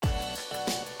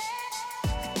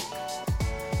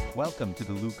Welcome to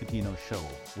the Lou Catino Show,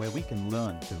 where we can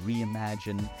learn to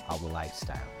reimagine our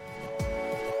lifestyle.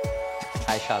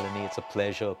 Hi, Shalini. It's a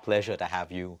pleasure to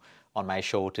have you on my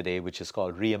show today, which is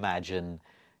called Reimagine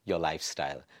Your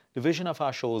Lifestyle. The vision of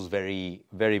our show is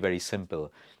very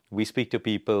simple. We speak to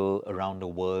people around the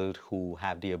world who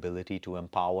have the ability to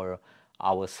empower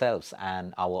ourselves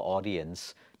and our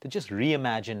audience to just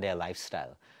reimagine their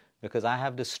lifestyle. Because I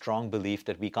have this strong belief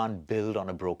that we can't build on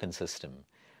a broken system.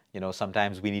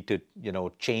 Sometimes we need to,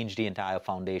 change the entire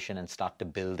foundation and start to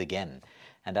build again.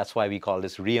 And that's why we call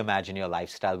this Reimagine Your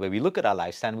Lifestyle, where we look at our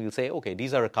lifestyle and we'll say, okay,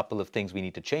 these are a couple of things we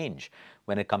need to change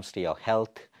when it comes to your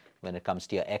health, when it comes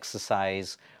to your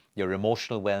exercise, your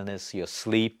emotional wellness, your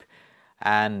sleep.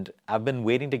 And I've been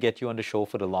waiting to get you on the show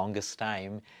for the longest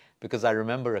time because I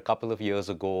remember a couple of years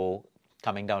ago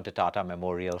coming down to Tata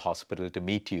Memorial Hospital to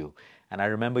meet you. And I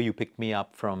remember you picked me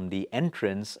up from the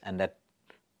entrance, and that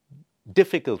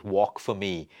difficult walk for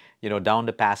me, down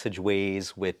the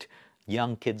passageways with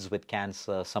young kids with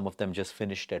cancer. Some of them just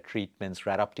finished their treatments,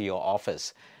 right up to your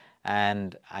office.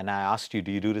 And I asked you,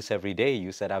 do you do this every day?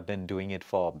 You said, I've been doing it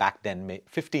for back then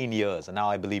 15 years, and now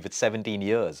I believe it's 17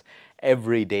 years.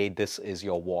 Every day, this is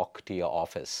your walk to your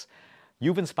office.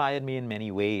 You've inspired me in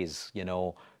many ways,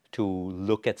 to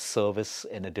look at service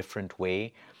in a different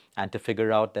way and to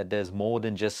figure out that there's more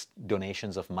than just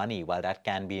donations of money, while that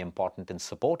can be important and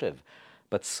supportive,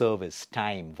 but service,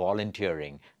 time,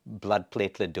 volunteering, blood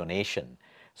platelet donation.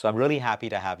 So I'm really happy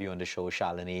to have you on the show,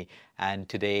 Shalini. And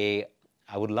today,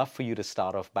 I would love for you to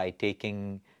start off by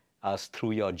taking us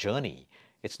through your journey.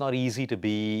 It's not easy to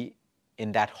be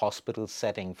in that hospital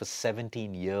setting for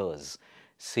 17 years,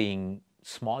 seeing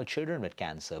small children with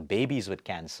cancer, babies with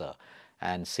cancer,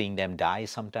 and seeing them die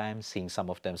sometimes, seeing some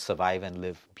of them survive and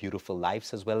live beautiful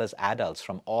lives, as well as adults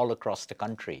from all across the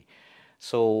country.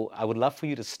 So I would love for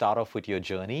you to start off with your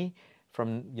journey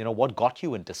from, what got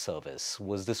you into service?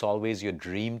 Was this always your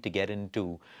dream to get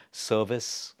into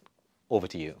service? Over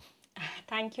to you.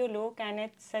 Thank you, Luke, and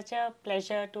it's such a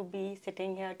pleasure to be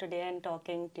sitting here today and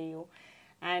talking to you.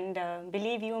 And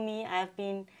believe you me, I've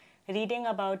been reading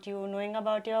about you, knowing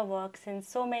about your work since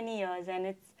so many years, and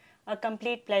it's a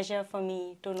complete pleasure for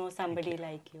me to know somebody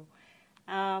like you.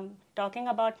 Talking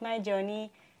about my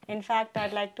journey, in fact,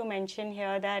 I'd like to mention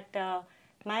here that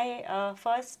my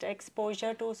first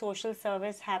exposure to social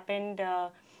service happened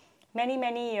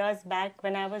many years back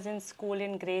when I was in school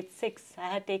in grade 6. I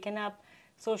had taken up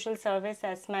social service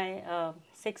as my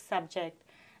sixth subject,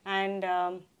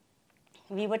 and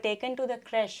we were taken to the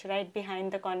creche right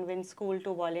behind the convent school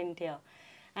to volunteer.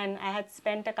 And I had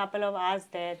spent a couple of hours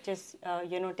there just,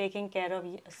 taking care of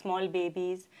small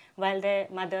babies while their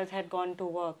mothers had gone to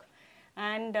work.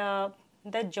 And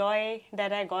the joy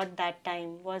that I got that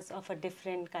time was of a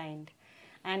different kind.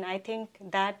 And I think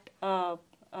that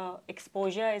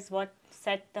exposure is what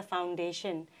set the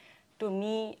foundation to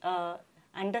me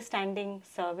understanding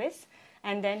service,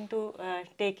 and then to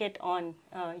take it on,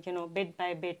 bit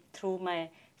by bit through my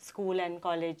school and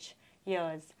college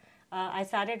years. I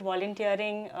started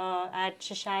volunteering at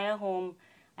Cheshire Home,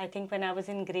 I think when I was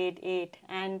in grade 8.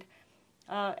 And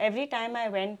every time I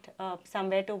went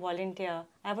somewhere to volunteer,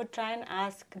 I would try and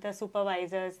ask the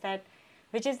supervisors that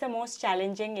which is the most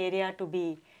challenging area to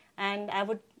be. And I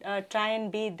would try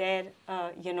and be there,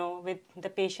 with the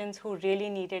patients who really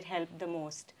needed help the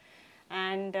most.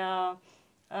 And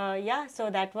so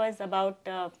that was about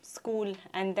school.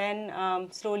 And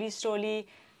then slowly,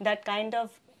 that kind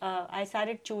of I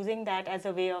started choosing that as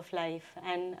a way of life,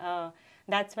 and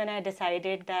that's when I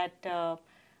decided that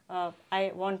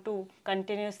I want to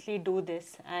continuously do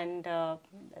this, and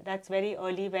that's very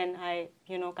early when I,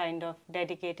 kind of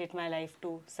dedicated my life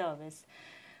to service.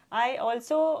 I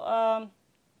also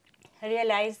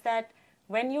realized that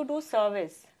when you do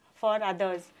service for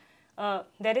others,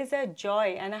 there is a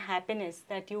joy and a happiness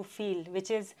that you feel,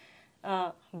 which is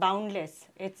boundless.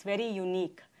 It's very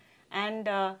unique. And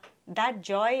that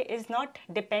joy is not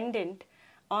dependent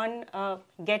on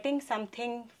getting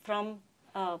something from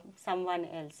someone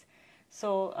else.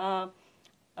 So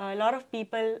a lot of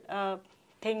people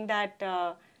think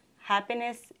that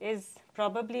happiness is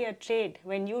probably a trade.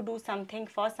 When you do something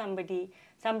for somebody,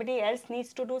 somebody else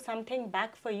needs to do something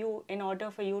back for you in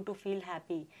order for you to feel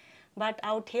happy. But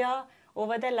out here,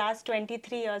 over the last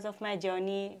 23 years of my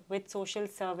journey with social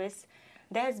service,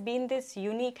 there has been this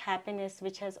unique happiness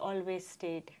which has always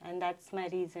stayed, and that's my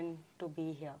reason to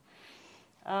be here.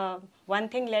 One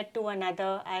thing led to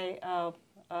another. I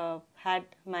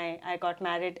got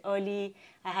married early.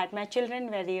 I had my children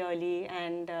very early,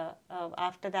 and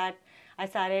after that, I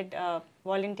started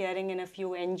volunteering in a few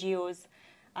NGOs.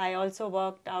 I also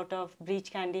worked out of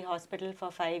Breach Candy Hospital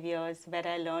for 5 years, where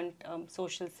I learned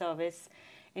social service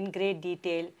in great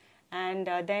detail. And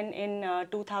then in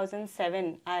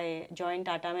 2007, I joined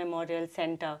Tata Memorial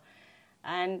Center.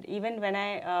 And even when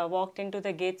I walked into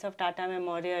the gates of Tata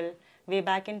Memorial way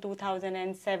back in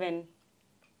 2007,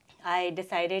 I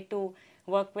decided to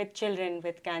work with children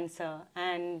with cancer.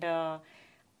 And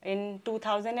in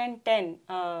 2010,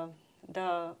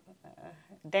 the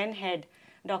then head,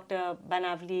 Dr.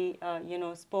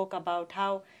 Banavli, spoke about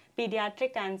how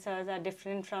pediatric cancers are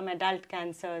different from adult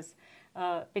cancers.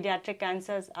 Pediatric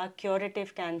cancers are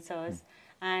curative cancers,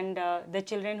 and the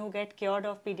children who get cured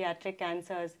of pediatric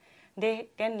cancers, they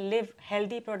can live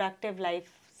healthy, productive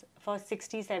lives for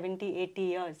 60, 70, 80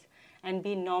 years and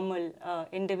be normal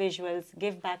individuals,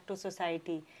 give back to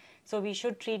society. So we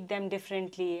should treat them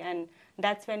differently, and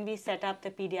that's when we set up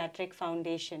the Pediatric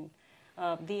Foundation.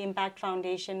 The Impact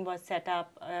Foundation was set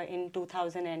up in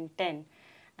 2010.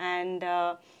 And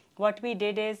what we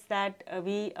did is that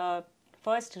we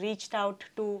first reached out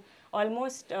to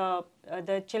almost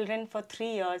the children for 3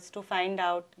 years to find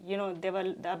out,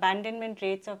 the abandonment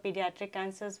rates of pediatric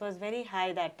cancers was very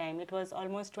high that time. It was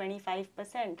almost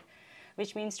 25%,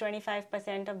 which means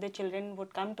 25% of the children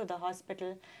would come to the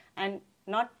hospital and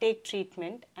not take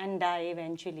treatment and die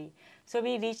eventually. So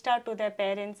we reached out to their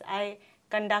parents. I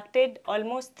conducted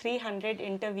almost 300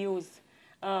 interviews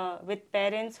with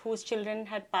parents whose children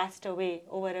had passed away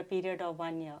over a period of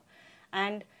 1 year.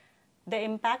 And the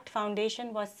Impact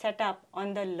Foundation was set up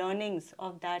on the learnings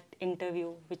of that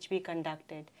interview which we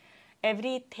conducted.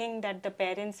 Everything that the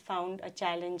parents found a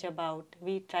challenge about,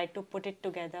 we tried to put it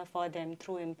together for them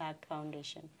through Impact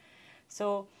Foundation.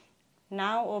 So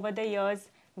now over the years,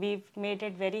 we've made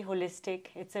it very holistic.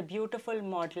 It's a beautiful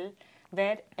model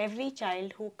where every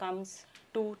child who comes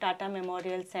to Tata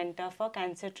Memorial Center for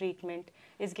cancer treatment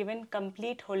is given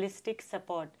complete holistic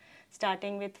support,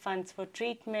 starting with funds for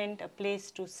treatment, a place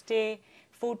to stay,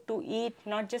 food to eat,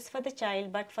 not just for the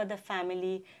child but for the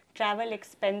family, travel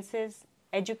expenses,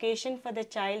 education for the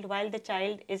child while the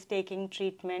child is taking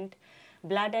treatment,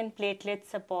 blood and platelet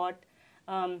support,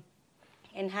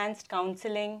 enhanced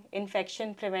counseling,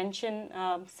 infection prevention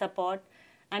support,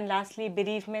 and lastly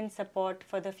bereavement support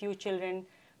for the few children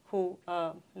who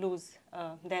lose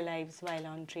their lives while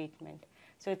on treatment.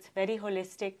 So it's very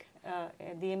holistic,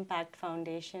 the Impact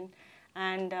Foundation.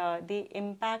 And the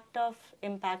impact of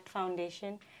Impact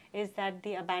Foundation is that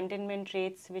the abandonment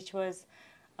rates, which was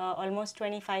almost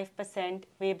 25%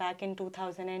 way back in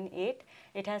 2008,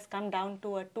 it has come down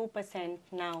to a 2%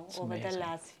 now. That's over amazing. The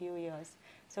last few years.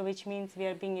 So which means we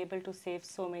are being able to save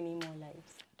so many more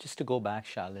lives. Just to go back,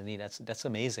 Shalini, that's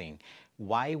amazing.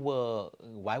 Why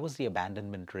was the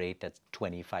abandonment rate at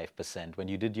 25%? When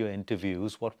you did your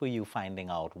interviews, what were you finding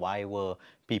out? Why were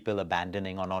people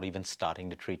abandoning or not even starting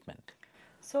the treatment?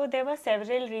 So there were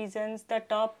several reasons. The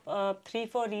top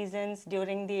 3-4 reasons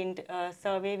during the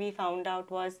survey we found out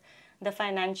was the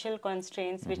financial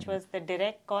constraints, which was the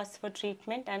direct costs for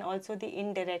treatment and also the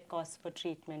indirect costs for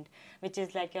treatment, which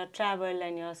is like your travel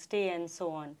and your stay and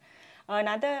so on.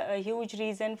 Another huge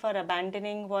reason for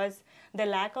abandoning was the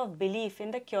lack of belief in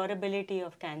the curability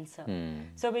of cancer.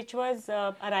 So which was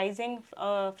arising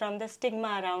from the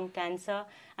stigma around cancer,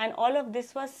 and all of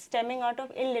this was stemming out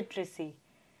of illiteracy.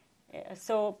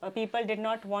 So people did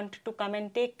not want to come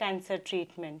and take cancer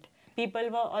treatment. People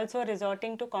were also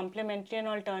resorting to complementary and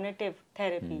alternative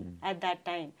therapy at that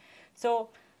time. So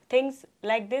things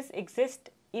like this exist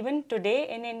even today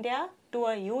in India to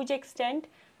a huge extent,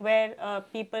 where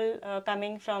people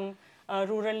coming from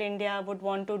rural India would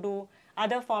want to do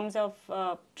other forms of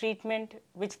treatment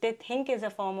which they think is a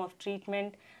form of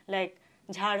treatment, like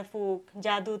jhad phook,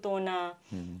 jadoo tona,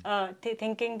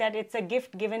 thinking that it's a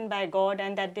gift given by God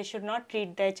and that they should not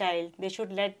treat their child, they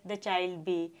should let the child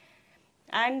be.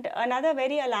 And another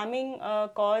very alarming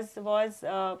cause was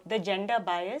the gender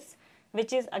bias,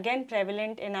 which is again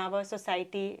prevalent in our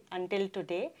society until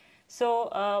today.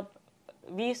 So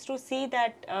we used to see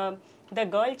that the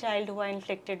girl child who are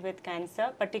inflicted with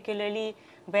cancer, particularly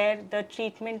where the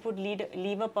treatment would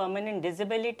leave a permanent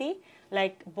disability,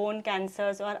 like bone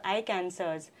cancers or eye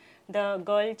cancers, the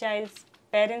girl child's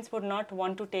parents would not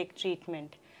want to take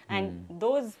treatment. And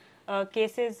those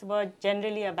cases were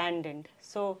generally abandoned.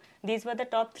 So these were the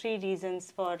top 3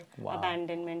 reasons for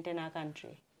abandonment in our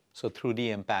country. So through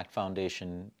the Impact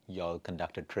Foundation, you all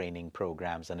conducted training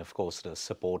programs and of course the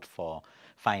support for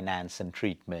finance and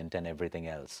treatment and everything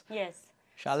else. Yes.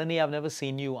 Shalini, I've never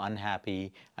seen you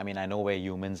unhappy. I mean, I know we're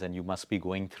humans and you must be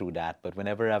going through that, but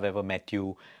whenever I've ever met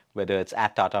you, whether it's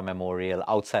at Tata Memorial,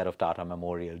 outside of Tata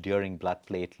Memorial, during blood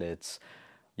platelets,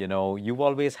 You've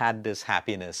always had this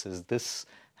happiness.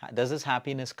 Does this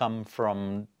happiness come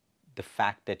from the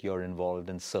fact that you're involved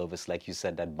in service, like you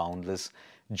said, that boundless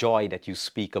joy that you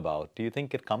speak about? Do you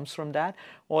think it comes from that?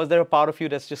 Or is there a part of you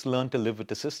that's just learned to live with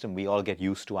the system? We all get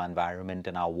used to our environment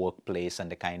and our workplace and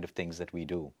the kind of things that we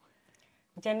do.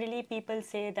 Generally, people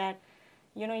say that,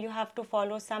 you have to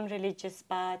follow some religious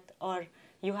path, or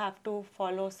you have to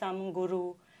follow some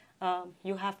guru,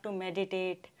 you have to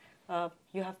meditate,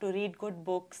 you have to read good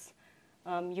books,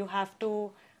 you have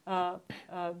to,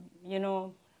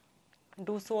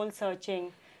 do soul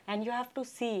searching, and you have to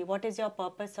see what is your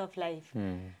purpose of life.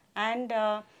 And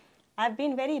I've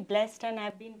been very blessed and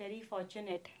I've been very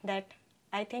fortunate that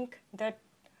I think that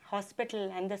hospital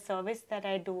and the service that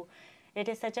I do, it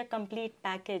is such a complete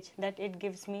package that it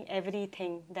gives me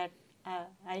everything that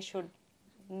I should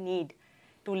need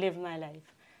to live my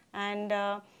life. And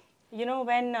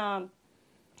when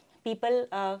people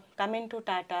come into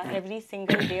Tata every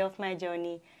single day of my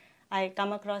journey, I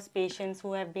come across patients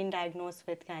who have been diagnosed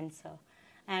with cancer,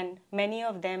 and many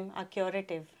of them are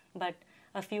curative, but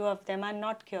a few of them are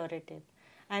not curative.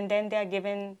 And then they are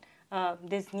given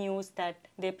this news that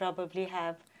they probably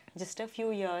have just a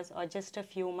few years or just a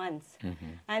few months.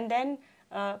 And then,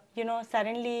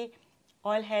 suddenly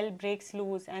all hell breaks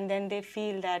loose, and then they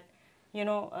feel that,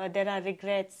 there are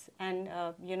regrets, and,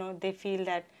 they feel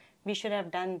that we should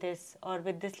have done this, or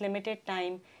with this limited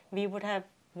time, we would have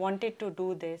wanted to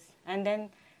do this. And then,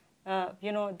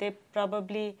 they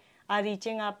probably are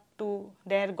reaching up to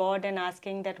their God and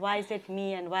asking that, why is it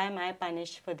me and why am I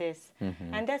punished for this?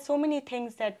 And there's so many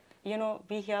things that,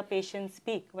 we hear patients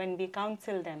speak when we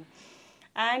counsel them.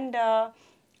 And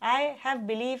I have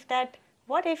believed that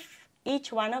what if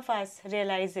each one of us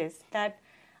realizes that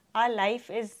our life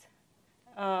is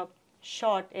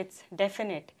short, it's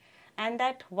definite, and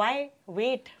that why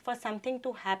wait for something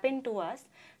to happen to us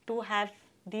to have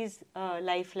these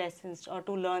life lessons or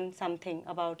to learn something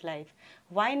about life?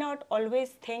 Why not always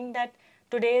think that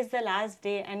today is the last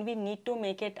day and we need to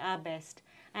make it our best,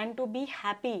 and to be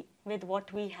happy with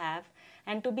what we have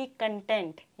and to be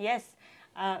content? Yes,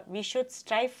 we should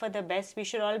strive for the best, we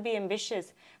should all be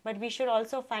ambitious, but we should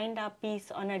also find our peace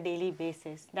on a daily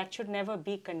basis. That should never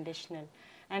be conditional.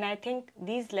 And I think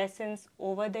these lessons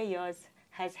over the years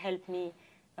has helped me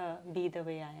be the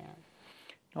way I am.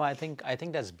 No, I think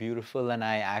that's beautiful, and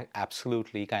I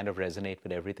absolutely kind of resonate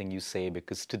with everything you say,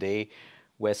 because today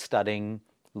we're studying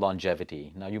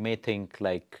longevity. Now, you may think,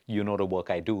 like, the work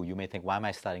I do, you may think, why am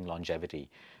I studying longevity?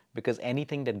 Because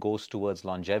anything that goes towards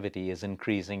longevity is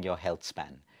increasing your health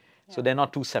span. So they're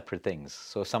not two separate things.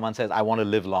 So if someone says, I want to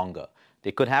live longer,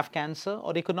 they could have cancer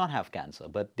or they could not have cancer,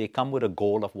 but they come with a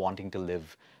goal of wanting to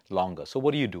live longer. So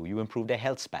what do? You improve their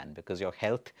health span, because your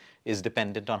health is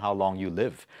dependent on how long you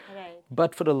live. Right.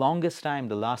 But for the longest time,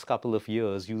 the last couple of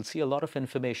years, you'll see a lot of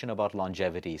information about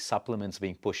longevity, supplements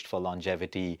being pushed for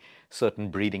longevity, certain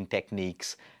breathing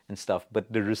techniques and stuff.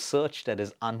 But the research that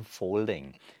is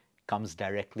unfolding comes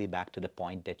directly back to the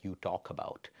point that you talk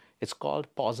about. It's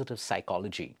called positive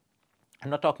psychology. I'm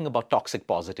not talking about toxic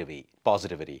positivity.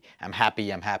 I'm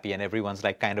happy, and everyone's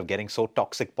like kind of getting so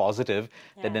toxic positive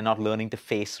that they're not learning to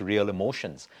face real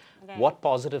emotions. Right. What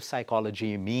positive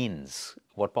psychology means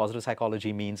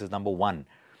is, number one,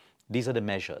 these are the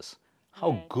measures.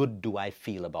 How good do I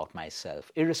feel about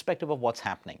myself, irrespective of what's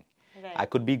happening? Right. I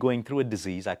could be going through a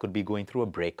disease, I could be going through a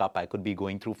breakup, I could be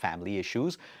going through family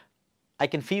issues. I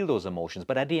can feel those emotions,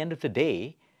 but at the end of the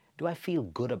day, do I feel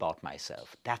good about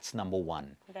myself? That's number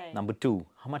one. Right. Number two,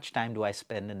 how much time do I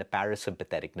spend in the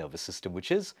parasympathetic nervous system, which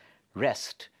is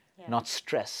rest, not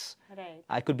stress. Right.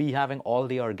 I could be having all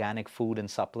the organic food and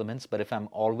supplements, but if I'm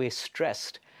always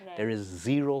stressed, there is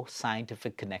zero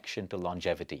scientific connection to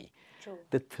longevity. True.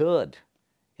 The third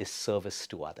is service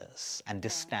to others, and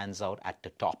this stands out at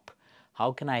the top.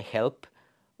 How can I help?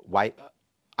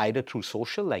 Either through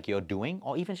social, like you're doing,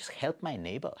 or even just help my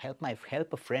neighbor, help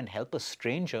a friend, help a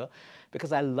stranger,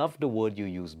 because I love the word you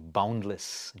use,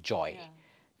 boundless joy.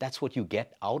 That's what you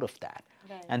get out of that.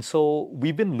 Right. And so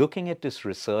we've been looking at this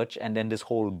research, and then this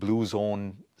whole Blue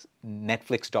Zone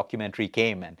Netflix documentary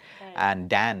came, and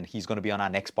Dan, he's going to be on our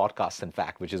next podcast, in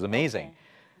fact, which is amazing.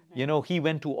 Okay. He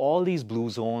went to all these blue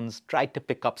zones, tried to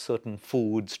pick up certain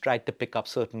foods, tried to pick up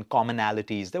certain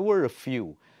commonalities. There were a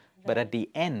few. But at the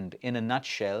end, in a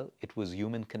nutshell, it was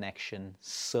human connection,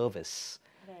 service,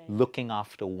 looking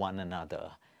after one another.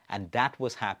 And that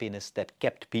was happiness that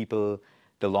kept people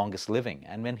the longest living.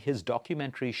 And when his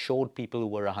documentary showed people who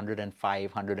were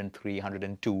 105, 103,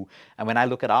 102, and when I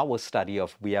look at our study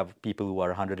of, we have people who are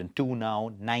 102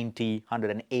 now, 90,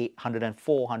 108,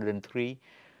 104, 103,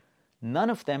 None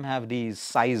of them have these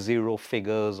size 0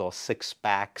 figures or six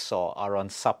packs or are on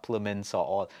supplements or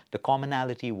all. The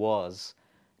commonality was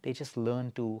they just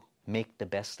learned to make the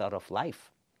best out of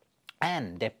life.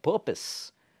 And their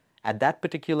purpose at that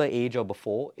particular age or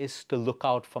before is to look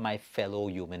out for my fellow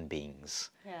human beings.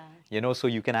 Yeah. So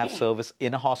you can have service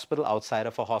in a hospital, outside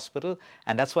of a hospital,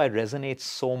 and that's why it resonates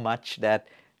so much that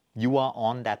you are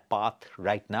on that path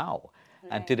right now.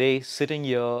 And Right. today, sitting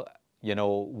here,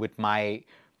 with my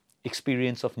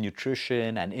experience of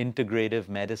nutrition and integrative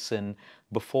medicine,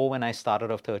 before when I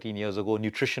started off 13 years ago,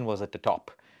 nutrition was at the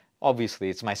top. Obviously,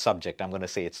 it's my subject. I'm going to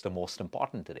say it's the most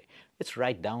important today. It's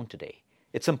right down today.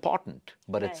 It's important,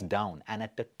 but it's Right. down. And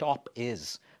at the top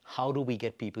is, how do we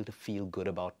get people to feel good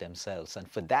about themselves? And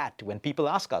for that, when people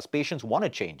ask us, patients want to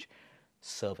change,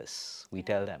 service. We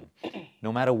tell them,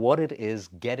 no matter what it is,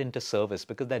 get into service,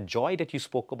 because that joy that you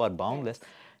spoke about, boundless,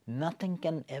 nothing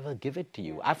can ever give it to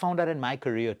you. I found that in my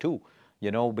career too,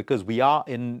 because we are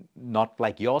in not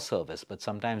like your service, but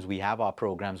sometimes we have our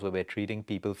programs where we're treating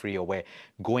people free, or we're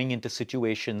going into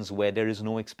situations where there is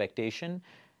no expectation.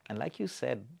 And like you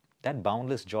said, that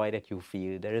boundless joy that you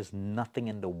feel, there is nothing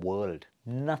in the world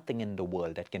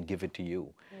that can give it to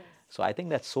you. Yes. So I think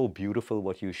that's so beautiful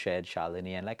what you shared,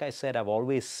 Shalini. And like I said, I've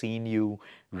always seen you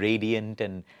radiant,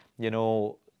 and,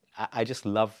 I just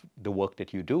love the work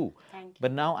that you do. Thank you.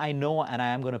 But now I know, and I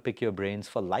am going to pick your brains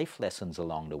for life lessons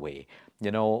along the way.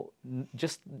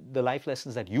 Just the life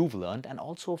lessons that you've learned, and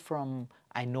also from,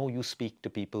 I know you speak to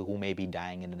people who may be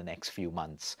dying in the next few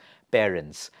months,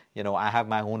 parents. I have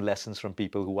my own lessons from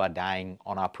people who are dying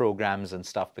on our programs and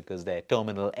stuff because they're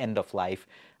terminal, end of life.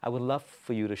 I would love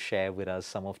for you to share with us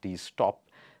some of these top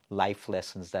life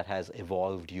lessons that has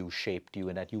evolved you, shaped you,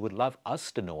 and that you would love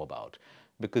us to know about.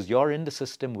 Because you're in the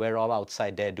system, we're all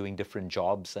outside there doing different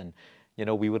jobs, and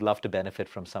we would love to benefit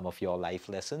from some of your life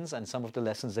lessons and some of the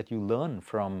lessons that you learn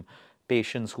from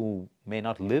patients who may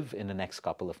not live in the next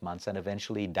couple of months and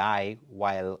eventually die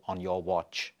while on your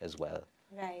watch as well.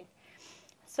 Right.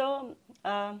 So,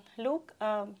 Luke,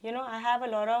 I have a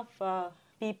lot of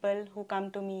people who come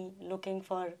to me looking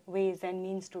for ways and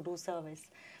means to do service.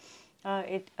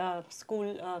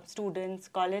 School students,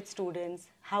 college students,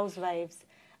 housewives,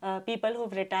 people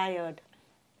who've retired.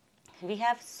 We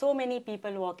have so many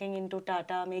people walking into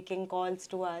Tata, making calls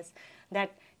to us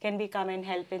that can we come and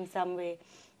help in some way.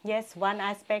 Yes, one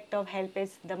aspect of help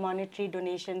is the monetary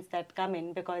donations that come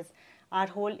in, because our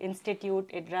whole institute,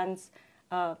 it runs,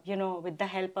 with the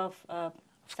help of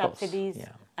subsidies, yeah,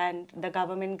 and the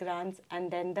government grants,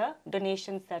 and then the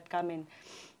donations that come in.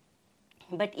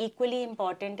 But equally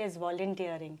important is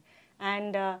volunteering.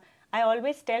 And I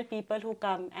always tell people who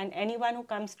come, and anyone who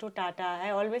comes to Tata,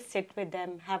 I always sit with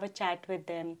them, have a chat with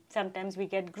them. Sometimes we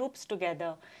get groups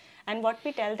together. And what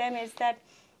we tell them is that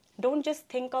don't just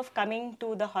think of coming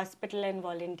to the hospital and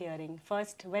volunteering.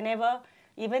 First, whenever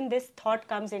even this thought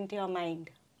comes into your mind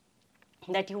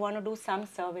that you want to do some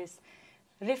service,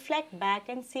 reflect back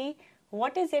and see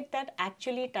what is it that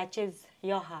actually touches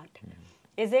your heart.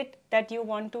 Is it that you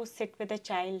want to sit with a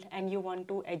child and you want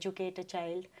to educate a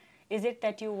child? Is it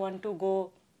that you want to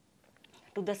go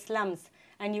to the slums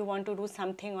and you want to do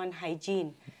something on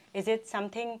hygiene? Is it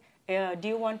something, do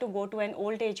you want to go to an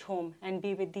old age home and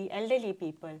be with the elderly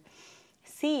people?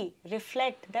 See,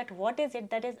 reflect that what is it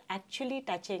that is actually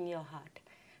touching your heart.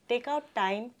 Take out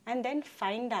time and then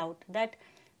find out that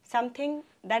something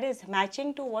that is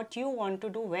matching to what you want to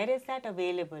do, where is that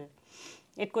available?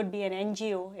 It could be an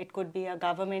NGO, it could be a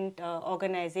government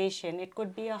organization, it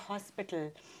could be a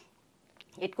hospital.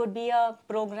 It could be a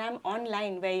program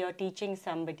online where you're teaching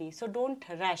somebody. So don't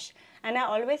rush. And I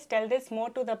always tell this more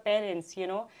to the parents,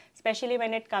 especially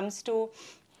when it comes to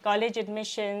college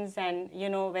admissions and,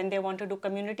 when they want to do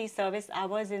community service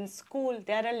hours in school,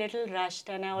 they're a little rushed.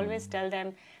 And I always tell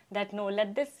them that, no,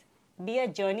 let this be a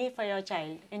journey for your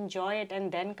child. Enjoy it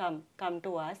and then come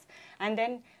to us. And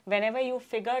then whenever you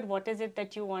figured what is it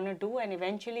that you want to do, and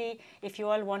eventually if you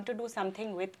all want to do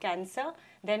something with cancer,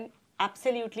 then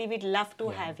absolutely, we'd love to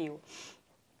have you.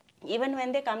 Even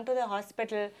when they come to the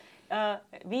hospital,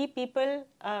 we people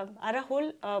are a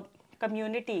whole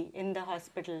community in the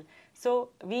hospital. So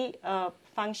we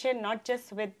function not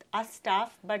just with us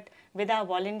staff, but with our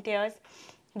volunteers,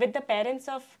 with the parents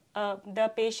of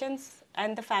the patients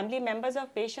and the family members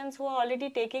of patients who are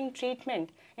already taking treatment.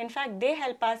 In fact, they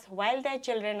help us while their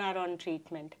children are on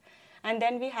treatment. And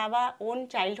then we have our own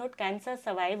childhood cancer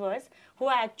survivors who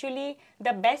are actually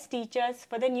the best teachers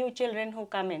for the new children who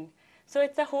come in. So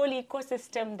it's a whole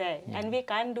ecosystem there, and we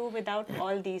can't do without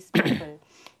all these people.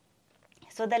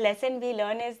 So the lesson we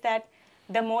learn is that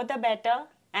the more the better,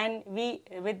 and we,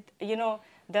 with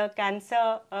the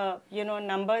cancer,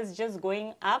 numbers just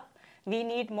going up, we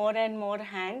need more and more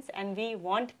hands, and we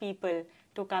want people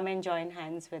to come and join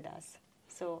hands with us.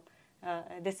 So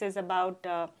this is about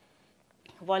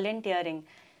volunteering.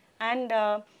 And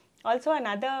also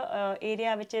another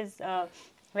area which is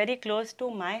very close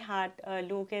to my heart,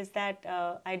 Luke, is that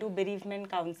I do bereavement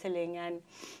counseling. And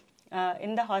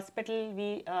in the hospital,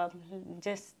 we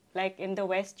just like in the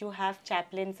West, you have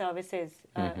chaplain services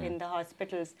in the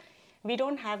hospitals. We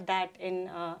don't have that in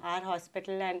our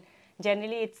hospital, and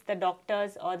generally it's the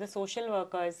doctors or the social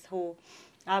workers who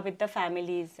are with the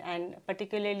families. And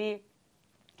particularly,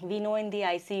 we know in the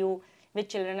ICU which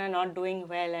children are not doing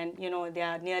well, and they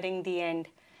are nearing the end.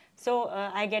 So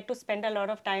I get to spend a lot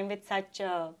of time with such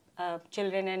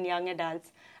children and young adults,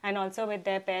 and also with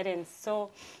their parents. So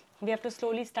we have to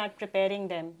slowly start preparing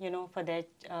them, for their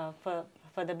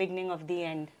for the beginning of the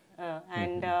end.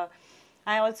 And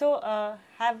I also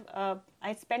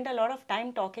I spend a lot of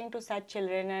time talking to such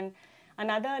children. And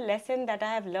another lesson that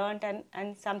I have learned,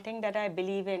 and something that I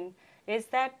believe in, is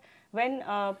that when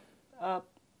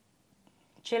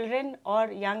children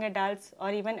or young adults,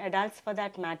 or even adults for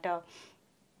that matter,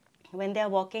 when they are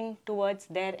walking towards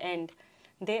their end,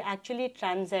 they actually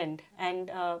transcend,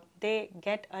 and they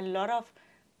get a lot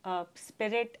of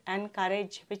spirit and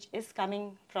courage which is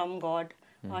coming from God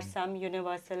or some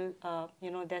universal,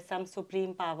 there's some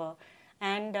supreme power.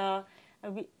 And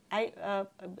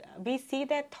we see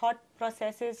their thought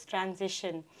processes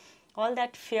transition. All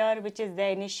that fear which is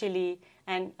there initially,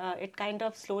 and it kind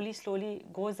of slowly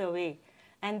goes away.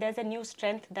 And there's a new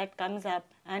strength that comes up.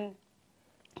 And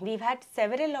we've had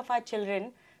several of our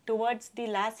children towards the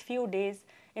last few days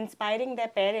inspiring their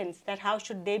parents that how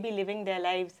should they be living their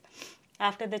lives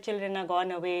after the children are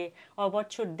gone away, or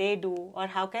what should they do, or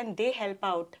how can they help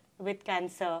out with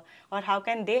cancer, or how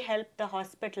can they help the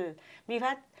hospital. We've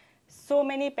had so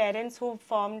many parents who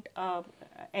formed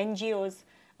NGOs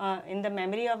in the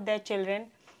memory of their children,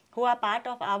 who are part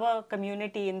of our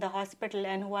community in the hospital,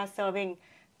 and who are serving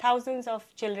thousands of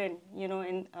children,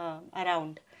 in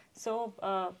around. So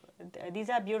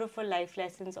these are beautiful life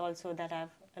lessons also that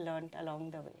I've learned along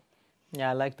the way.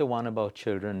 Yeah, I like the one about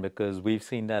children, because we've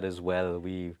seen that as well.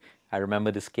 I remember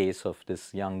this case of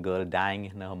this young girl dying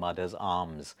in her mother's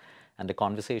arms, and the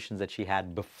conversations that she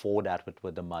had before that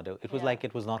with the mother. It was like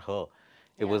it was not her.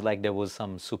 It was like there was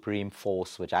some supreme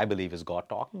force, which I believe is God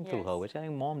talking through her, which I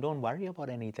think, Mom, don't worry about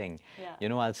anything.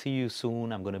 I'll see you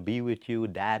soon. I'm going to be with you.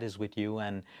 Dad is with you.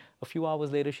 And a few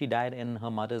hours later, she died in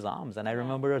her mother's arms. And I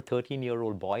remember a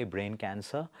 13-year-old boy, brain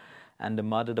cancer. And the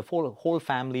mother, the whole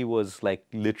family was like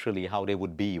literally how they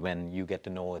would be when you get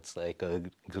to know it's like a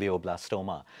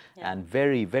glioblastoma. And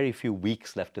very, very few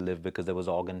weeks left to live because there was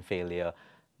organ failure.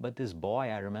 But this boy,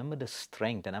 I remember the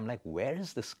strength, and I'm like, where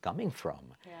is this coming from?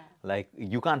 Like,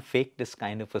 you can't fake this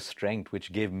kind of a strength,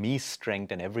 which gave me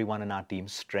strength and everyone in our team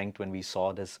strength when we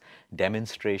saw this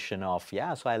demonstration of,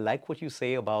 so I like what you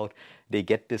say about they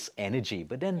get this energy.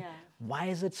 But then why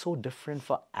is it so different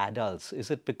for adults?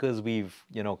 Is it because we've,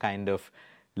 kind of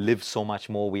lived so much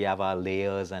more, we have our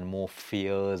layers and more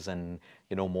fears and,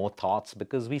 more thoughts?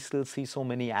 Because we still see so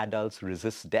many adults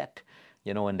resist death,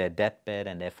 in their deathbed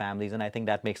and their families. And I think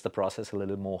that makes the process a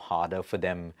little more harder for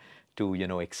them to,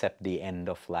 accept the end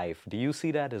of life. Do you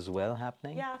see that as well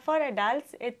happening? Yeah, for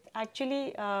adults, it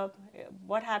actually,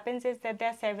 what happens is that there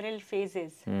are several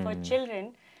phases. For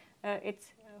children,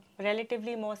 it's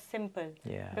relatively more simple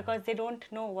because they don't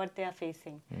know what they are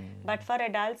facing. But for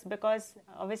adults, because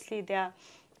obviously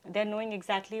they're knowing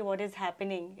exactly what is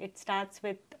happening, it starts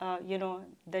with,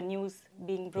 the news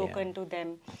being broken to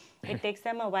them. It takes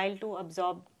them a while to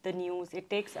absorb the news. It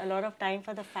takes a lot of time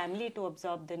for the family to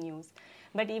absorb the news.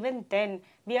 But even then,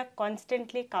 we are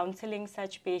constantly counseling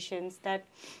such patients that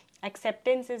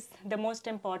acceptance is the most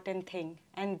important thing.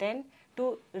 And then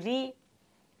to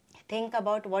rethink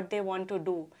about what they want to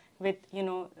do with,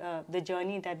 the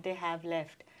journey that they have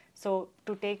left. So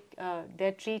to take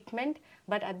their treatment,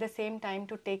 but at the same time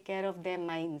to take care of their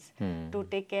minds, to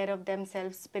take care of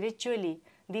themselves spiritually.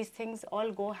 These things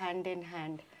all go hand in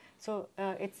hand. So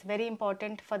it's very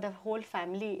important for the whole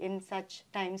family in such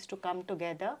times to come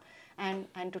together and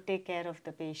to take care of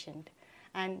the patient.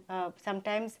 And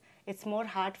sometimes it's more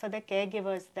hard for the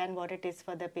caregivers than what it is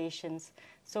for the patients.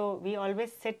 So we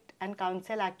always sit and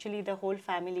counsel actually the whole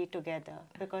family together,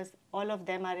 because all of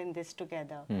them are in this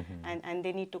together, and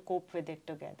they need to cope with it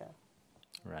together.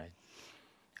 Right.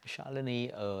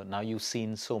 Shalini, now you've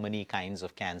seen so many kinds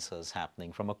of cancers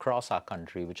happening from across our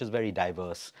country, which is very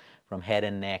diverse, from head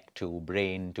and neck to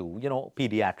brain to,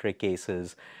 pediatric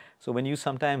cases. So when you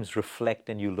sometimes reflect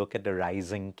and you look at the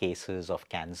rising cases of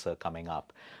cancer coming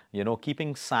up,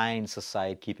 keeping science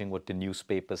aside, keeping what the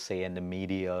newspapers say and the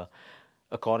media,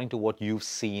 according to what you've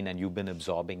seen and you've been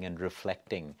absorbing and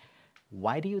reflecting,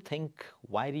 why do you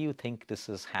think this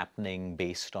is happening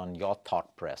based on your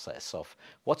thought process of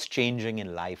what's changing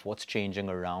in life, what's changing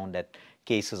around that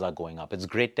cases are going up? It's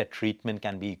great that treatment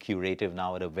can be curative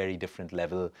now at a very different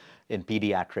level in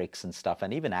pediatrics and stuff,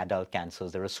 and even adult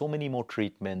cancers. There are so many more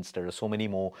treatments, there are so many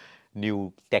more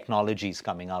new technologies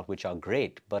coming out, which are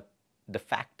great. But the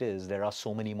fact is, there are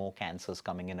so many more cancers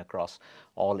coming in across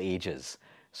all ages.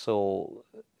 So,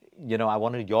 I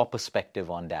wanted your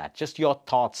perspective on that, just your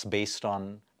thoughts based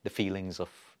on the feelings of,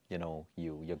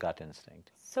 your gut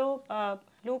instinct. So,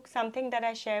 Luke, something that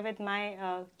I share with my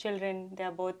children, they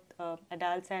are both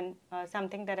adults, and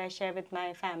something that I share with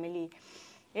my family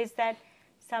is that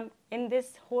in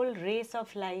this whole race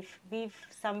of life, we've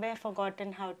somewhere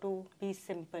forgotten how to be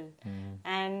simple.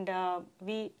 And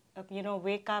we,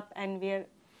 wake up and we're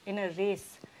in a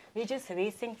race. We're just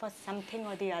racing for something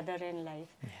or the other in life.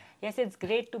 Yeah. Yes, it's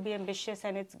great to be ambitious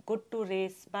and it's good to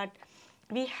race, but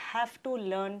we have to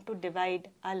learn to divide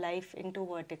our life into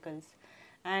verticals.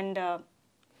 And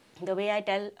the way I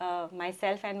tell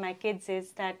myself and my kids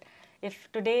is that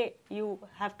if today you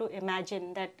have to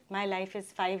imagine that my life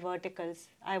is 5 verticals,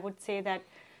 I would say that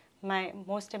my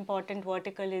most important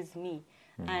vertical is me.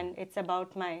 And it's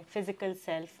about my physical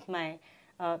self, my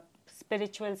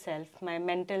spiritual self, my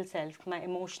mental self, my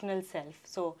emotional self.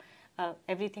 So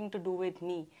everything to do with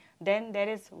me. Then there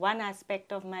is one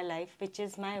aspect of my life which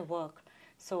is my work.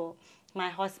 So my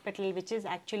hospital, which is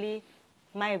actually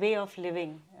my way of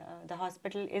living. The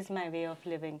hospital is my way of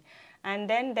living. And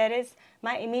then there is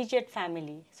my immediate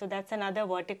family. So that's another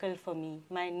vertical for me,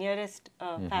 my nearest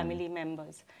family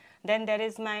members. Then there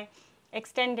is my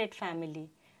extended family.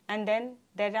 And then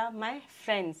there are my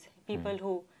friends, people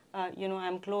who,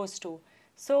 I'm close to.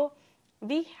 So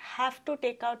we have to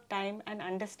take out time and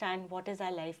understand what is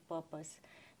our life purpose.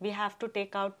 We have to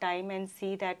take out time and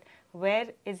see that where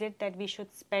is it that we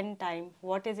should spend time,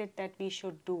 what is it that we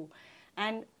should do.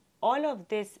 And all of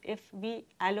this, if we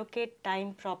allocate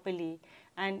time properly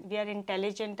and we are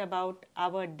intelligent about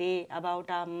our day, about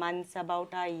our months,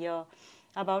 about our year,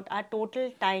 about our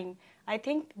total time, I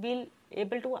think we'll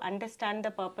able to understand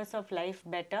the purpose of life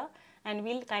better and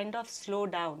we'll kind of slow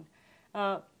down.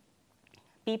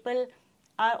 People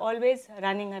are always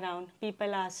running around,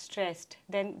 people are stressed,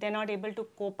 then they're not able to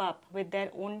cope up with their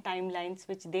own timelines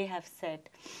which they have set.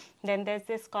 Then there's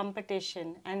this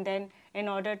competition, and then in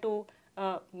order to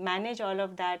manage all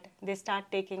of that, they start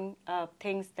taking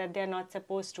things that they're not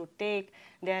supposed to take.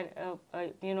 They're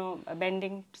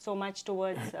bending so much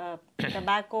towards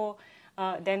tobacco,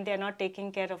 then they're not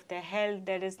taking care of their health,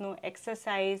 there is no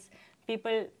exercise,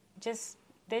 people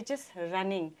they're just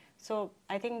running. So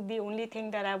I think the only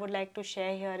thing that I would like to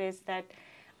share here is that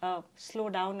slow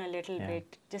down a little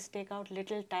bit, just take out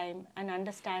little time and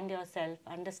understand yourself,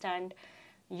 understand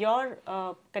your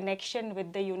connection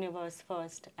with the universe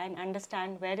first, and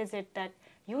understand where is it that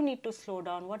you need to slow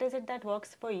down, what is it that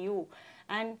works for you.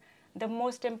 And the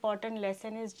most important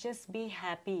lesson is just be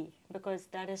happy, because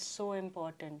that is so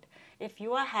important. If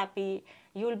you are happy,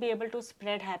 you will be able to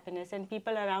spread happiness and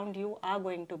people around you are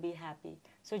going to be happy.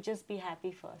 So just be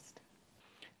happy first.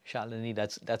 Shalini,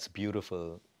 that's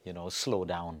beautiful, slow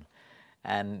down.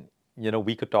 And,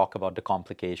 we could talk about the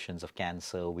complications of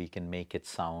cancer. We can make it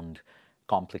sound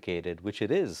complicated, which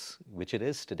it is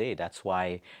today. That's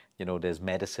why, there's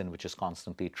medicine which is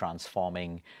constantly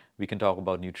transforming. We can talk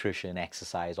about nutrition,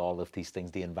 exercise, all of these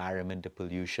things, the environment, the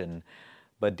pollution.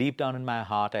 But deep down in my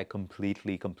heart, I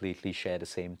completely share the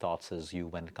same thoughts as you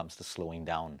when it comes to slowing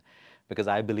down. Because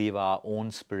I believe our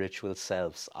own spiritual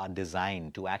selves are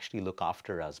designed to actually look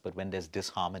after us. But when there's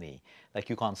disharmony, like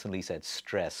you constantly said,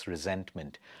 stress,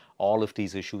 resentment, all of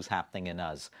these issues happening in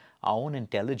us, our own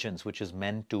intelligence, which is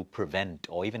meant to prevent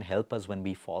or even help us when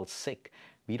we fall sick,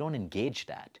 we don't engage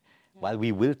that. While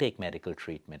we will take medical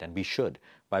treatment, and we should,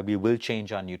 while we will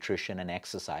change our nutrition and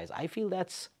exercise, I feel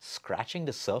that's scratching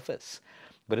the surface.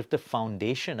 But if the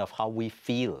foundation of how we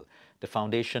feel, the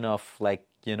foundation of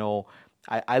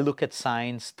I look at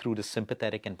science through the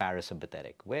sympathetic and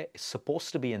parasympathetic. We're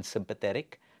supposed to be in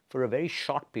sympathetic for a very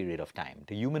short period of time.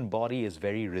 The human body is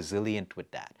very resilient with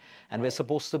that. And we're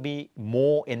supposed to be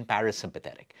more in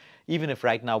parasympathetic. Even if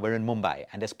right now we're in Mumbai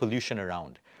and there's pollution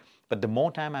around. But the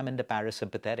more time I'm in the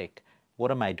parasympathetic, what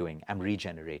am I doing? I'm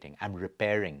regenerating. I'm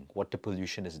repairing what the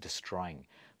pollution is destroying.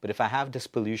 But if I have this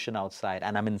pollution outside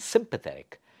and I'm in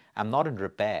sympathetic, I'm not in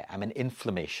repair, I'm in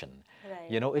inflammation. Right.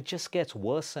 You know, it just gets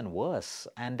worse and worse.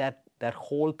 And that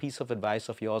whole piece of advice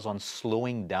of yours on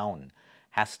slowing down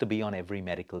has to be on every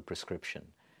medical prescription.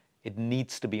 It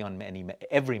needs to be on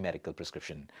every medical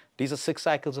prescription. These are 6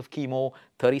 cycles of chemo,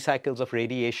 30 cycles of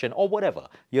radiation, or whatever.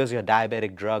 Here's your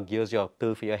diabetic drug, here's your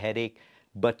pill for your headache,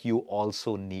 but you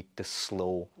also need to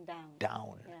slow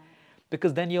down. Yeah.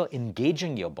 Because then you're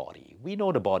engaging your body. We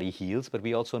know the body heals, but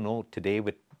we also know today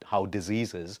with how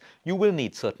diseases, you will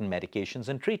need certain medications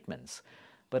and treatments.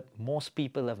 But most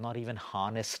people have not even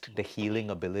harnessed the healing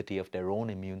ability of their own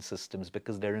immune systems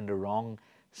because they're in the wrong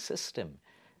system.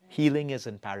 Healing is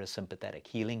in parasympathetic.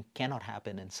 Healing cannot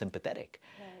happen in sympathetic.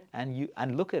 Right.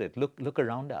 And look at it. Look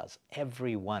around us.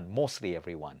 Everyone, mostly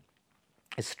everyone,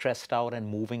 is stressed out and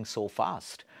moving so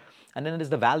fast. And then it is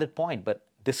the valid point, but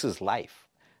this is life.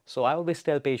 So I always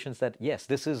tell patients that yes,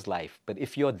 this is life, but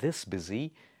if you're this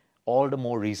busy, all the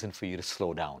more reason for you to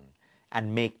slow down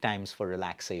and make times for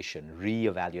relaxation,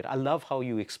 reevaluate. I love how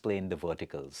you explain the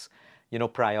verticals, you know,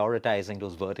 prioritizing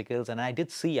those verticals. And I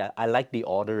did see, I like the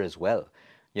order as well.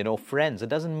 You know, friends, it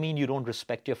doesn't mean you don't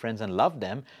respect your friends and love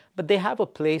them, but they have a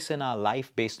place in our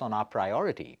life based on our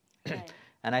priority. Right.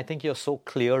 And I think you're so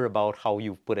clear about how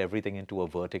you've put everything into a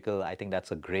vertical. I think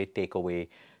that's a great takeaway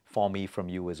for me from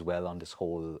you as well on this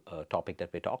whole topic that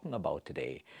we're talking about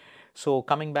today. So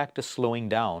coming back to slowing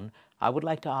down, I would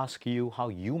like to ask you how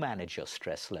you manage your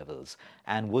stress levels.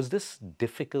 And was this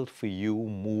difficult for you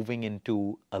moving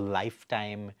into a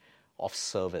lifetime of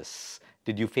service?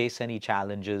 Did you face any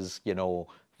challenges, you know,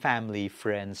 family,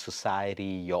 friends, society,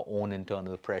 your own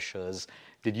internal pressures?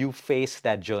 Did you face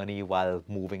that journey while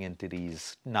moving into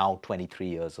these now 23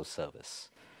 years of service?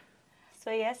 So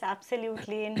yes,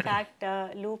 absolutely. In fact,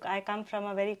 Luke, I come from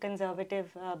a very conservative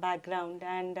background,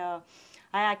 and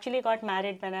I actually got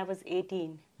married when I was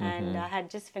 18, and I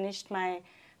had just finished my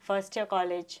first year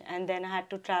college, and then I had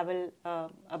to travel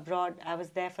abroad. I was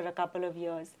there for a couple of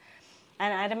years,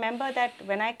 and I remember that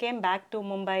when I came back to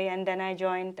Mumbai, and then I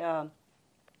joined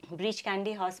Breach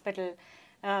Candy Hospital,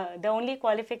 the only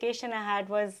qualification I had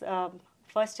was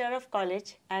first year of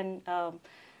college and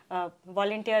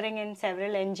volunteering in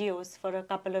several NGOs for a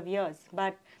couple of years.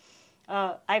 But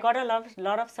I got a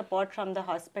lot of support from the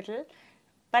hospital.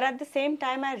 But at the same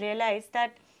time, I realized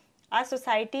that our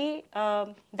society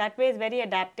that way is very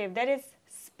adaptive. There is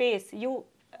space. You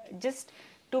just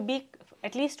to be,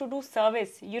 at least to do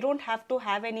service, you don't have to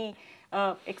have any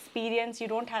experience. You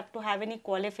don't have to have any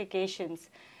qualifications.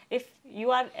 If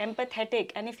you are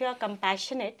empathetic and if you are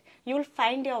compassionate, you will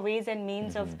find your ways and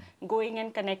means of going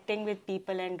and connecting with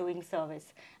people and doing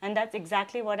service. And that's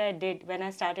exactly what I did when I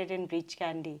started in Breach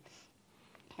Candy.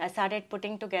 I started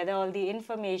putting together all the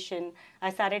information. I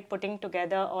started putting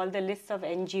together all the lists of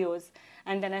NGOs,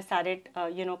 and then I started,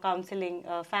 counseling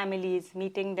families,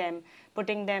 meeting them,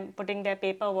 putting their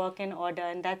paperwork in order,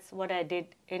 and that's what I did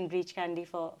in Breach Candy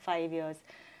for 5 years.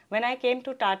 When I came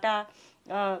to Tata,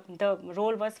 the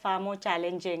role was far more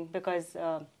challenging because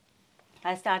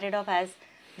I started off as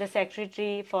the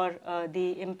secretary for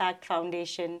the Impact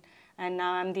Foundation, and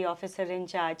now I'm the officer in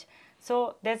charge.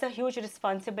 So there's a huge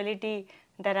responsibility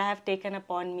that I have taken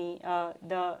upon me.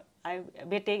 The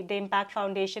Impact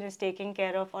Foundation is taking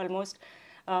care of almost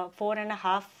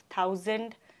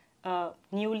 4,500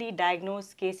 newly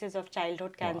diagnosed cases of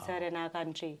childhood cancer in our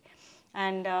country.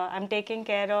 And I'm taking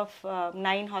care of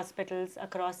 9 hospitals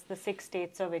across the 6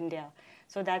 states of India.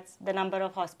 So that's the number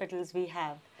of hospitals we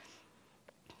have.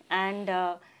 And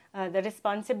the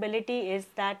responsibility is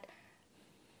that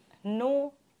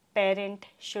no parent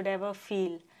should ever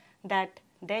feel that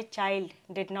their child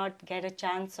did not get a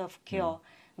chance of cure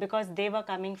because they were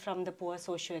coming from the poor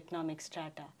socioeconomic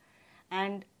strata.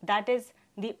 And that is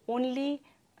the only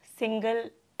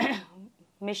single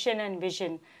mission and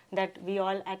vision that we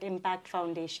all at Impact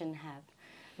Foundation have,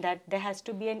 that there has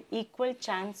to be an equal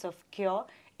chance of cure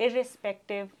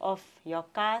irrespective of your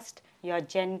caste, your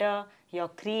gender, your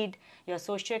creed, your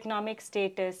socioeconomic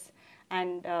status,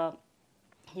 and the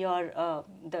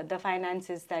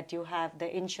finances that you have,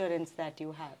 the insurance that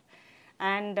you have.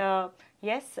 And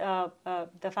yes,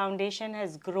 the foundation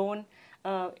has grown.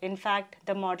 In fact,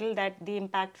 the model that the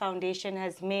Impact Foundation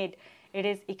has made, it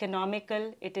is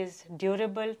economical, it is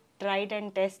durable, tried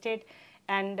and tested,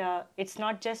 and it's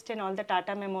not just in all the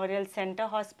Tata Memorial Center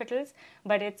hospitals,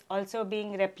 but it's also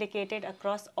being replicated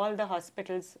across all the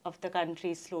hospitals of the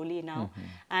country slowly now.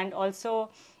 And also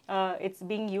it's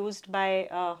being used by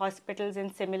hospitals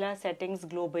in similar settings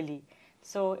globally.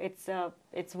 So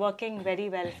it's working very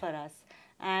well for us.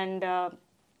 And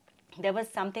there was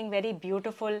something very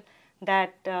beautiful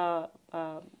that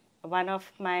one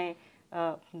of my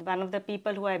one of the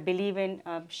people who I believe in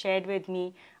shared with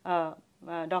me,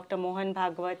 Dr. Mohan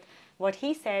Bhagwat. What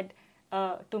he said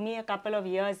to me a couple of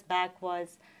years back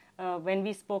was, when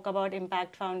we spoke about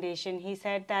Impact Foundation, he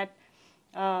said that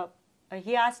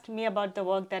he asked me about the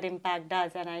work that Impact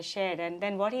does, and I shared. And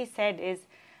then what he said is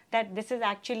that this is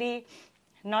actually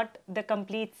not the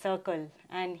complete circle.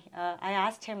 And I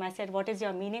asked him, I said, what is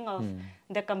your meaning of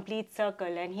the complete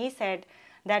circle? And he said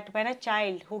that when a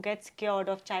child who gets cured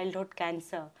of childhood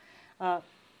cancer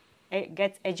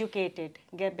gets educated,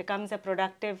 becomes a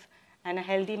productive and a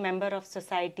healthy member of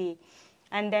society,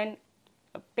 and then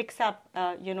picks up,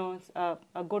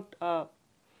 a good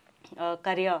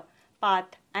career path,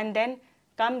 and then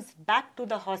comes back to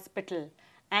the hospital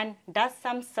and does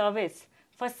some service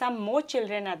for some more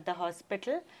children at the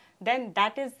hospital, then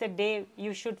that is the day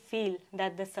you should feel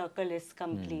that the circle is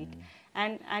complete.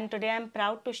 And today I'm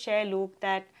proud to share, Luke,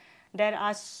 that there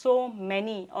are so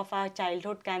many of our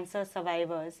childhood cancer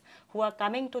survivors who are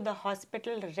coming to the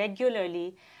hospital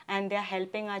regularly, and they're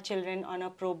helping our children on a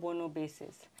pro bono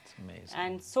basis. It's amazing.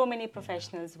 And so many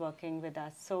professionals working with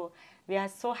us. So we are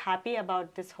so happy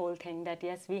about this whole thing, that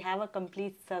yes, we have a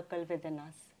complete circle within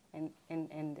us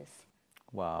in this.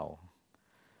 Wow.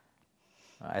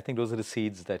 I think those are the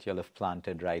seeds that you'll have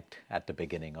planted right at the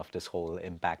beginning of this whole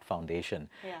Impact Foundation.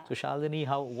 Yeah. So Shalini,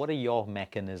 what are your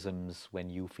mechanisms when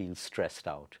you feel stressed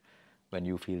out, when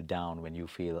you feel down, when you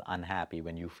feel unhappy,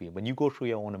 when you go through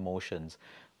your own emotions?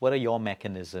 What are your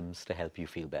mechanisms to help you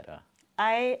feel better?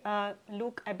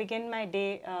 Luke, I begin my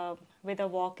day with a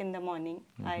walk in the morning.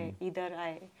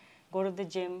 I go to the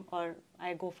gym or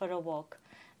I go for a walk,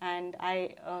 and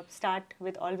I start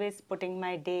with always putting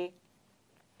my day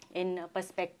in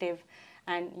perspective,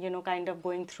 and kind of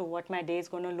going through what my day is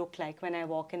going to look like when I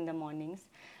walk in the mornings.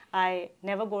 I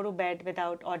never go to bed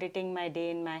without auditing my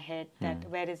day in my head, that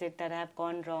where is it that I have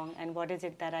gone wrong and what is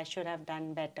it that I should have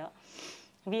done better.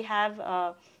 We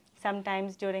have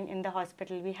sometimes in the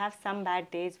hospital, we have some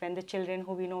bad days when the children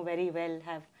who we know very well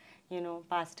have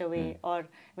passed away, or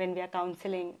when we are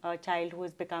counseling a child who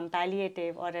has become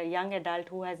palliative, or a young adult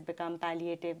who has become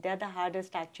palliative. They're the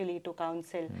hardest actually to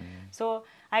counsel. So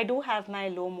I do have my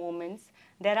low moments.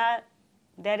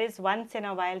 There is once in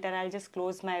a while that I'll just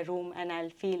close my room and I'll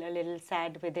feel a little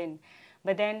sad within.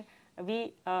 But then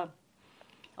we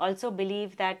also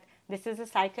believe that this is a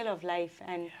cycle of life,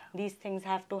 and these things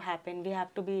have to happen. We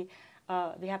have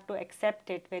to accept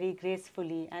it very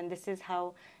gracefully, and this is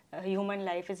how human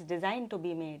life is designed to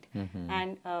be made.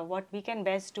 And what we can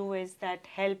best do is that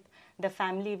help the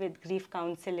family with grief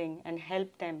counseling, and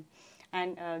help them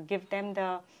and give them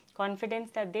the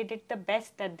confidence that they did the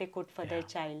best that they could for their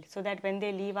child, so that when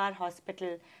they leave our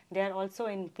hospital, they are also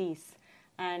in peace.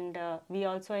 And we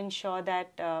also ensure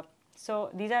that, so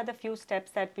these are the few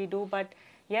steps that we do. But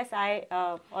yes, I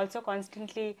also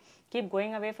constantly keep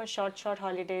going away for short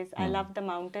holidays. I love the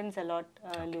mountains a lot,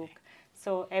 Luke.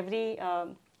 So every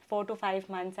 4 to 5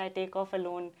 months, I take off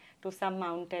alone to some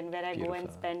mountain where I go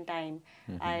and spend time.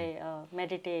 I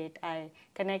meditate, I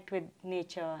connect with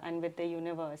nature and with the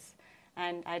universe,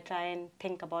 and I try and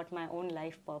think about my own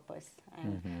life purpose,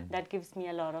 and that gives me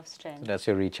a lot of strength. So that's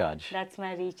your recharge. That's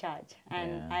my recharge.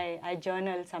 And I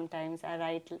journal sometimes. I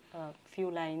write a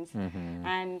few lines,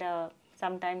 and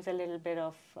sometimes a little bit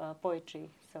of poetry.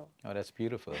 So. Oh, that's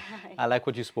beautiful. I like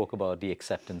what you spoke about, the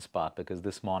acceptance part, because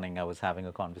this morning I was having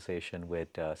a conversation with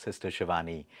Sister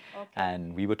Shivani,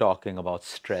 and we were talking about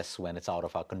stress when it's out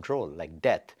of our control, like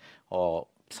death or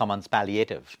someone's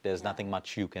palliative. There's nothing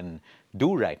much you can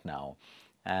do right now.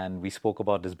 And we spoke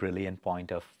about this brilliant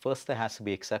point of, first there has to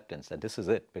be acceptance that this is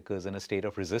it, because in a state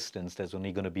of resistance, there's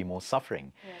only going to be more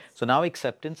suffering. Yes. So now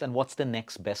acceptance, and what's the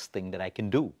next best thing that I can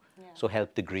do? So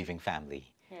help the grieving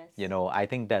family. Yes. I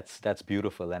think that's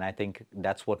beautiful, and I think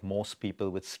that's what most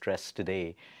people with stress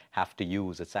today have to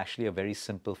use. It's actually a very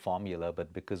simple formula,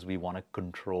 but because we want to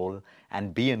control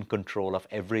and be in control of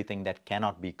everything that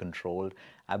cannot be controlled,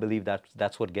 I believe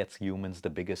that's what gets humans the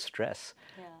biggest stress.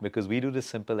 Because we do this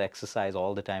simple exercise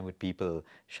all the time with people,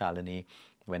 Shalini,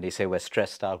 when they say we're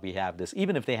stressed out, we have this,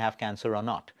 even if they have cancer or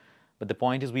not. But the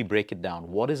point is, we break it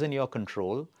down. What is in your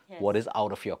control? What is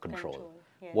out of your control?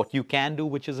 Yes. What you can do,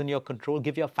 which is in your control,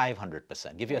 give your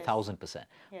 500%, give your 1,000%.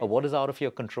 But what is out of your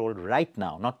control right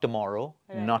now, not tomorrow,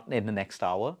 not in the next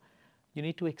hour, you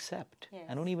need to accept.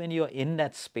 And only when you're in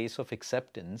that space of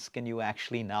acceptance can you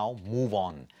actually now move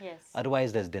on.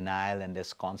 Otherwise, there's denial and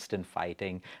there's constant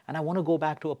fighting. And I want to go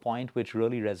back to a point which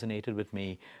really resonated with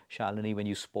me, Shalini, when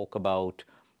you spoke about,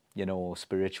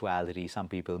 spirituality. Some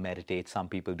people meditate, some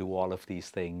people do all of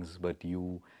these things, but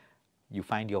you you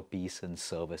find your peace in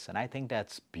service. And I think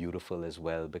that's beautiful as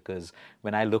well, because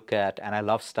when I look at, and I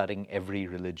love studying every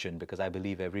religion, because I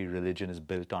believe every religion is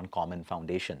built on common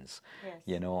foundations,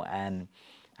 Yes.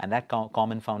 and that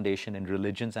common foundation in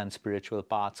religions and spiritual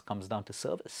paths comes down to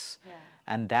service. Yeah.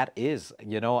 And that is,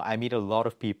 I meet a lot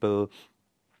of people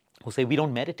who say we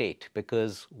don't meditate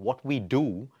because what we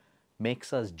do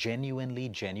makes us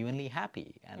genuinely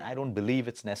happy. And I don't believe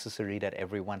it's necessary that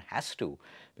everyone has to,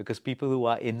 because people who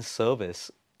are in service,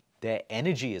 their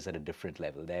energy is at a different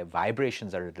level, their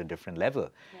vibrations are at a different level.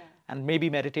 Yeah. And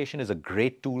maybe meditation is a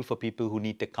great tool for people who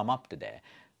need to come up to there.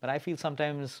 But I feel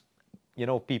sometimes,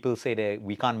 people say that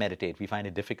we can't meditate, we find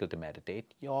it difficult to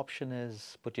meditate. Your option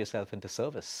is put yourself into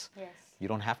service. Yes. You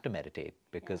don't have to meditate,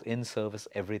 because in service,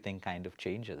 everything kind of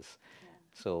changes.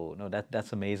 So, no,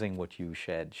 that's amazing what you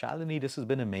shared. Shalini, this has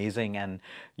been amazing. And,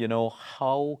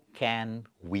 how can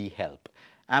we help?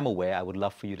 I'm aware, I would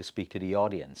love for you to speak to the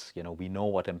audience. We know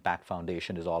what Impact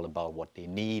Foundation is all about, what they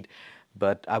need.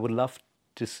 But I would love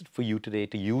for you today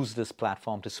to use this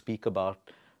platform to speak about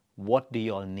what do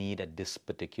you all need at this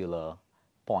particular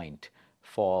point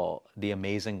for the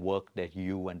amazing work that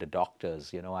you and the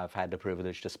doctors, I've had the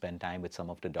privilege to spend time with some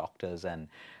of the doctors, and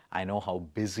I know how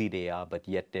busy they are, but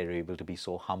yet they're able to be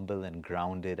so humble and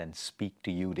grounded and speak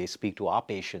to you. They speak to our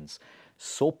patients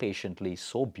so patiently,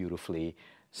 so beautifully.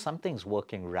 Something's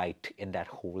working right in that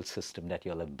whole system that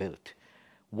you all have built.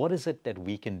 What is it that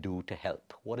we can do to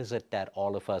help? What is it that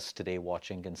all of us today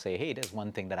watching can say, hey, there's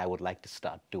one thing that I would like to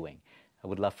start doing? I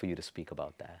would love for you to speak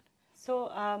about that.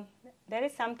 So there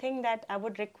is something that I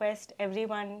would request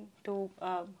everyone to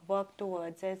work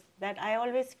towards, is that I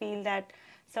always feel that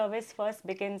service first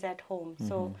begins at home.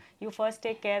 So you first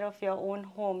take care of your own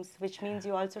homes, which means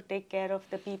you also take care of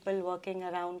the people working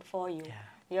around for you,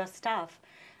 your staff.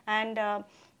 And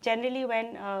generally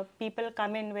when people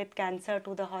come in with cancer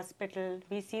to the hospital,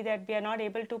 we see that we are not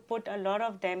able to put a lot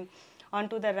of them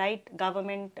onto the right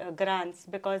government grants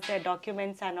because their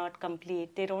documents are not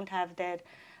complete. They don't have their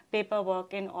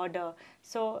paperwork in order.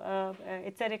 So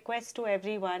it's a request to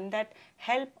everyone that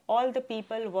help all the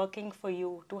people working for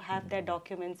you to have their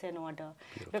documents in order.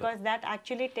 Beautiful. Because that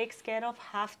actually takes care of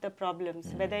half the problems,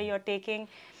 whether you're taking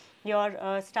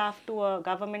your staff to a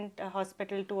government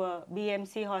hospital, to a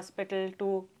BMC hospital,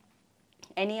 to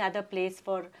any other place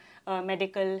for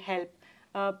medical help.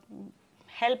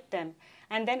 Help them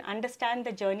and then understand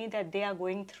the journey that they are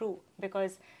going through,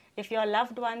 because if your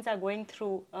loved ones are going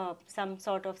through some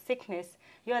sort of sickness,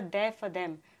 you are there for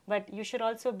them, but you should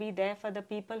also be there for the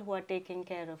people who are taking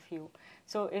care of you.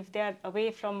 So if they are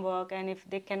away from work and if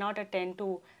they cannot attend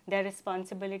to their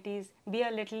responsibilities, be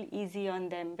a little easy on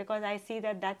them, because I see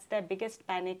that that's their biggest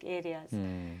panic areas.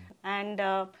 And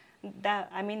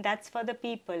that's for the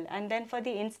people. And then for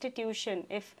the institution,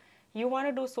 if you want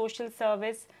to do social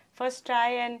service, first try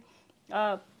and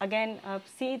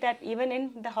see that even in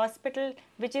the hospital,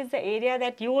 which is the area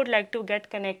that you would like to get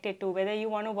connected to, whether you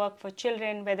want to work for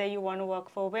children, whether you want to work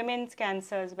for women's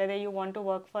cancers, whether you want to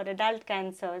work for adult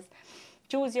cancers,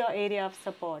 choose your area of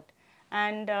support.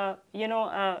 And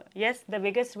yes, the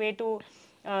biggest way to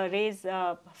raise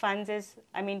funds is,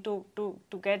 to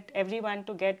get everyone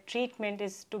to get treatment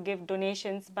is to give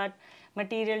donations, but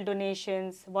material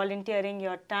donations, volunteering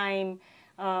your time,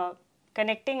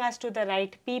 connecting us to the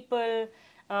right people,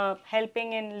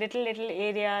 helping in little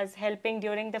areas, helping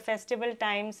during the festival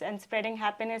times and spreading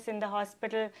happiness in the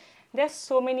hospital. There's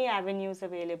so many avenues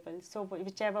available, so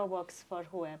whichever works for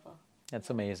whoever. That's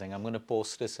amazing. I'm going to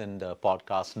post this in the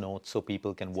podcast notes so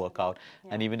people can work out.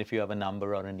 Yeah. And even if you have a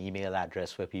number or an email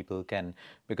address where people can,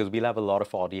 because we'll have a lot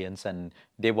of audience and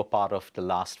they were part of the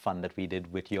last fund that we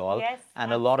did with you all. Yes,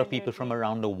 and absolutely. A lot of people from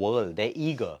around the world, they're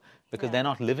eager because they're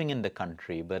not living in the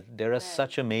country, but there are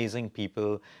such amazing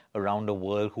people around the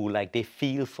world who they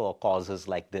feel for causes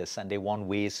like this and they want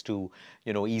ways to,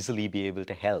 easily be able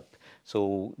to help.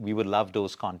 So we would love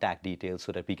those contact details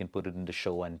so that we can put it in the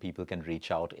show and people can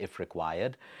reach out if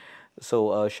required. So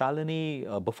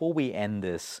Shalini, before we end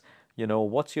this,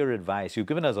 what's your advice? You've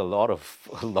given us a lot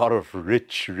of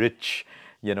rich,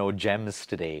 gems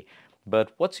today.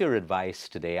 But what's your advice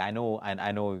today? I know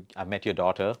I've met your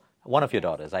daughter, one of your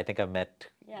daughters. I think I've met.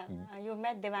 Yeah, you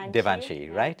met Devanshi.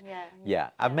 Devanshi, right? Yeah.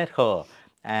 I've met her,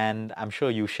 and I'm sure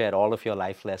you shared all of your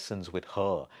life lessons with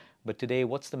her. But today,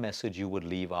 what's the message you would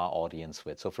leave our audience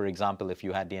with? So, for example, if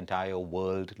you had the entire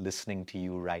world listening to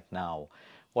you right now,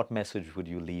 what message would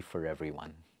you leave for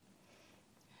everyone?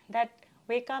 That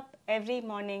wake up every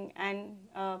morning and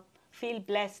feel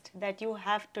blessed that you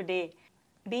have today.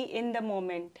 Be in the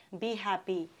moment, be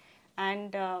happy.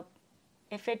 And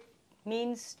if it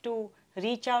means to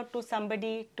reach out to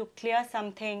somebody to clear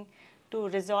something, to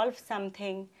resolve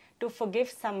something, to forgive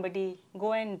somebody,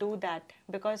 go and do that,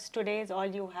 because today is all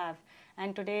you have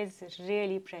and today is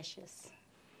really precious.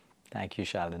 Thank you,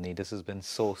 Shalini. This has been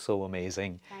so, so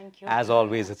amazing. Thank you. As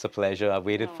always, it's a pleasure. I've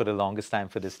waited for the No. longest time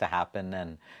for this to happen,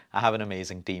 and I have an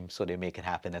amazing team, so they make it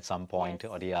happen at some point Yes.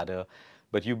 or the other.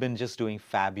 But you've been just doing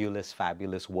fabulous,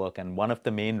 fabulous work. And one of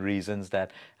the main reasons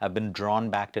that I've been drawn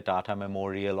back to Tata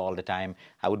Memorial all the time,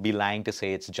 I would be lying to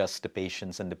say it's just the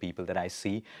patients and the people that I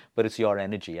see, but it's your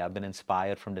energy. I've been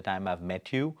inspired from the time I've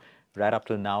met you right up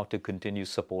till now to continue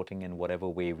supporting in whatever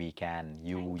way we can,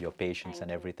 you, your patients, Thank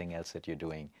and you. everything else that you're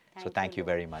doing. So Thank thank you, you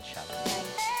very much, Shalini.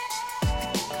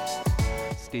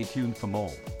 Stay tuned for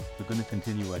more. We're going to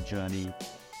continue our journey,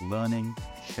 learning,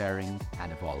 sharing,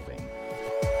 and evolving.